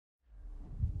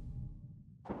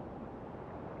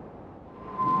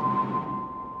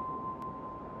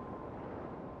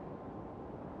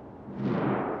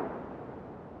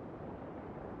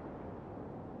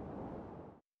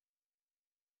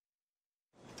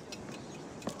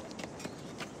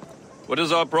What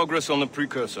is our progress on the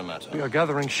precursor matter? We are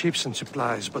gathering ships and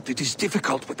supplies, but it is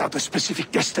difficult without a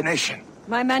specific destination.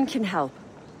 My men can help.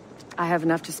 I have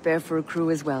enough to spare for a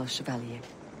crew as well, Chevalier.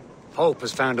 Hope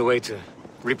has found a way to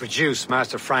reproduce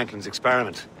Master Franklin's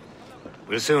experiment.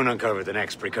 We'll soon uncover the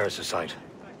next precursor site.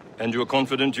 And you are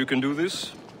confident you can do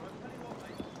this?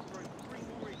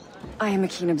 I am a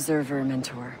keen observer,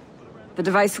 Mentor. The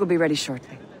device will be ready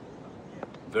shortly.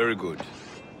 Very good.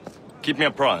 Keep me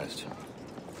apprised.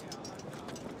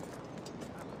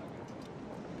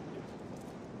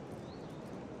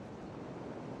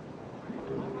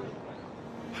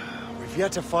 We've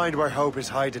yet to find where Hope is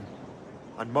hiding.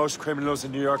 And most criminals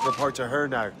in New York report to her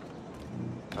now.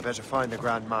 I better find the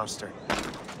Grand Master.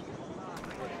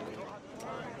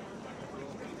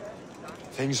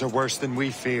 Things are worse than we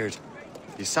feared.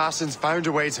 The assassins found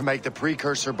a way to make the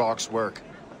precursor box work.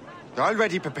 They're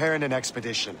already preparing an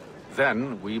expedition.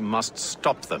 Then we must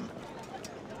stop them.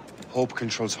 Hope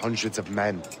controls hundreds of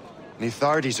men. And the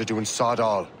authorities are doing sod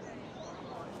all.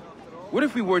 What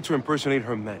if we were to impersonate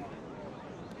her men?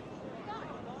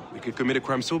 We could commit a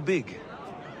crime so big,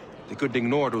 they couldn't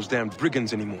ignore those damn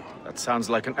brigands anymore. That sounds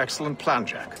like an excellent plan,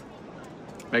 Jack.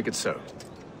 Make it so.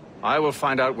 I will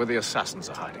find out where the assassins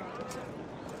are hiding.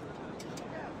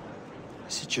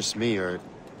 Is it just me, or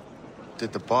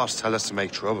did the boss tell us to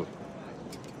make trouble?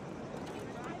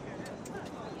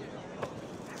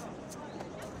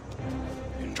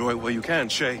 Enjoy it while you can,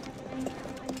 Shay.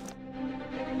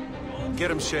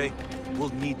 Get him, Shay. We'll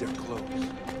need their clothes.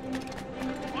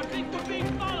 I think we're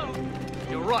being followed!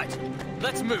 You're right.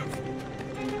 Let's move.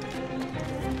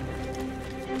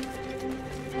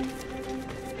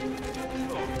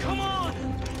 Oh, come on!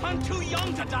 I'm too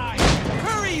young to die!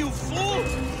 Hurry, you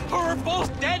fools! Or we're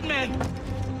both dead men!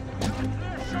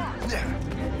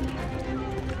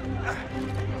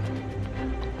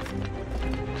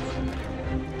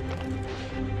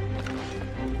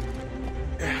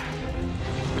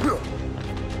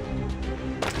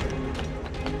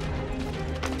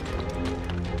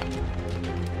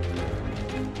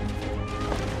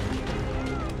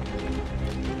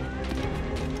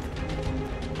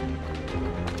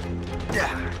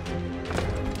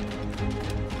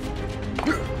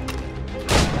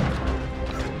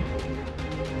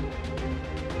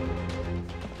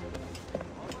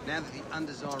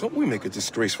 Don't we make a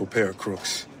disgraceful pair of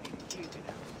crooks?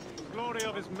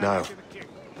 No.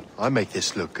 I make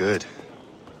this look good.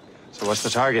 So what's the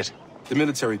target? The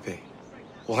military pay.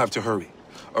 We'll have to hurry.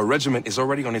 A regiment is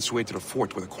already on its way to the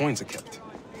fort where the coins are kept.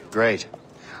 Great.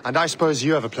 And I suppose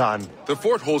you have a plan. The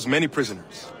fort holds many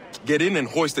prisoners. Get in and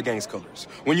hoist the gang's colors.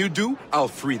 When you do, I'll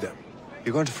free them.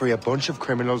 You're going to free a bunch of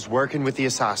criminals working with the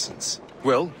assassins.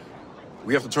 Well,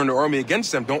 we have to turn the army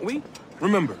against them, don't we?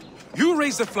 Remember, you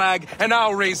raise the flag, and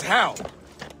I'll raise hell!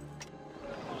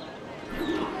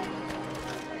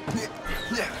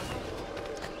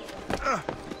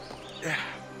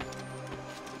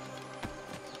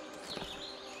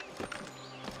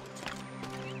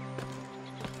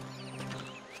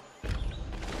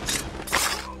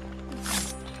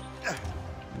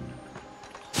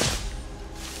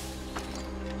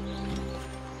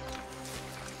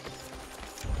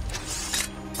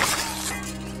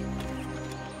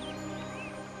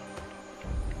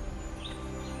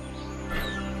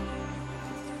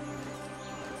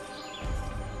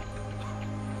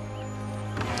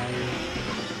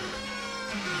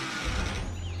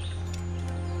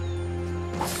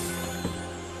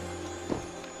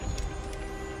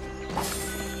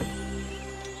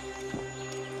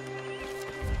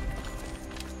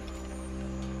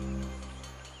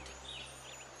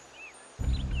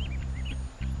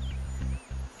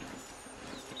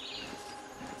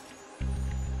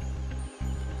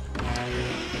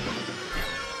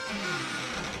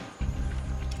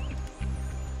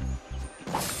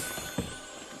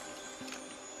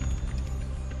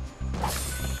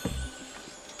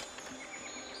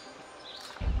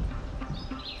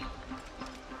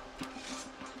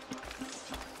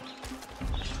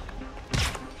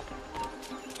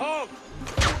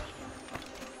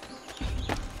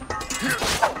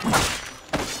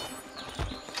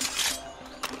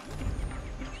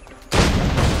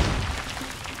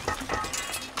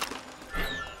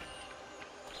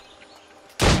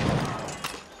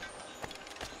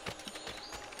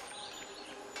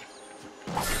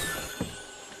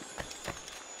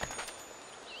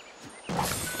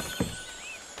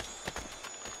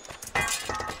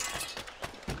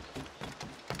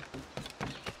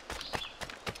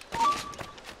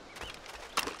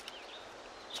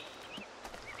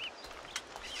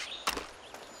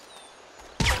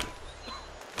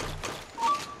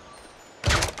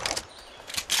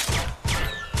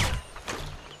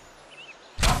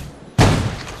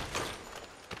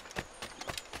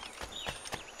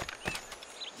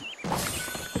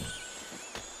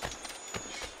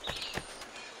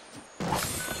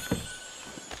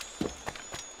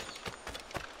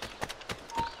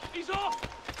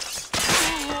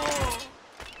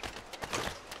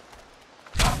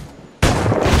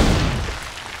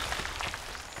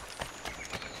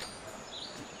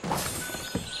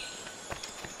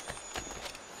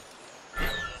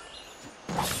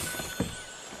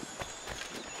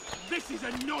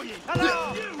 annoying!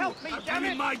 Hello! You Help me, are damn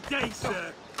ruining it! my day,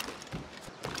 sir!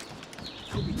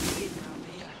 Could be digging round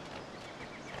here.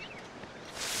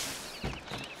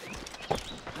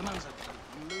 The man's a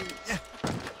lunatic.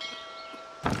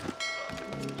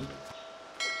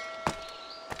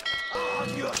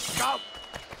 On your scalp!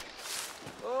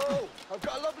 Oh, I've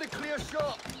got a lovely clear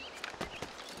shot.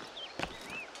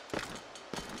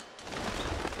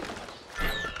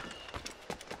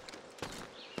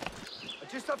 I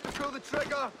just have to pull the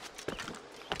trigger.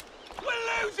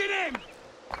 We're losing him!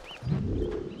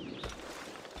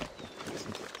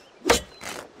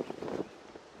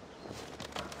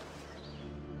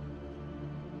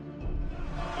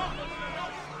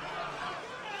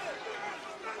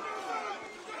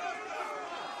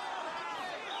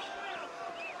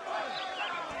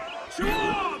 To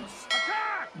arms!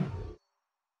 Attack!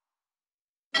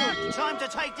 Time to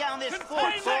take down this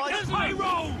fort, Contain that boys.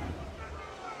 payroll!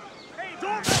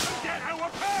 Don't let them get our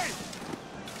pay!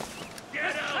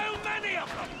 There's so many of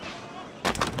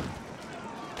them!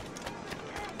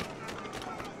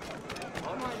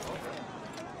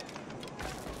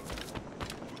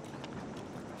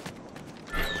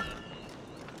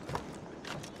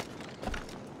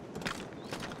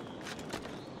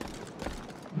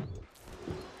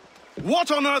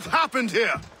 What on earth happened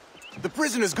here? The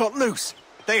prisoners got loose.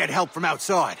 They had help from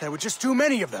outside. There were just too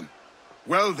many of them.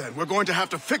 Well then, we're going to have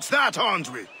to fix that,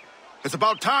 aren't we? It's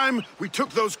about time we took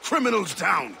those criminals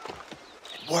down.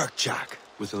 Work, Jack.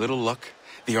 With a little luck,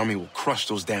 the army will crush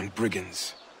those damn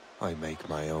brigands. I make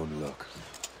my own luck.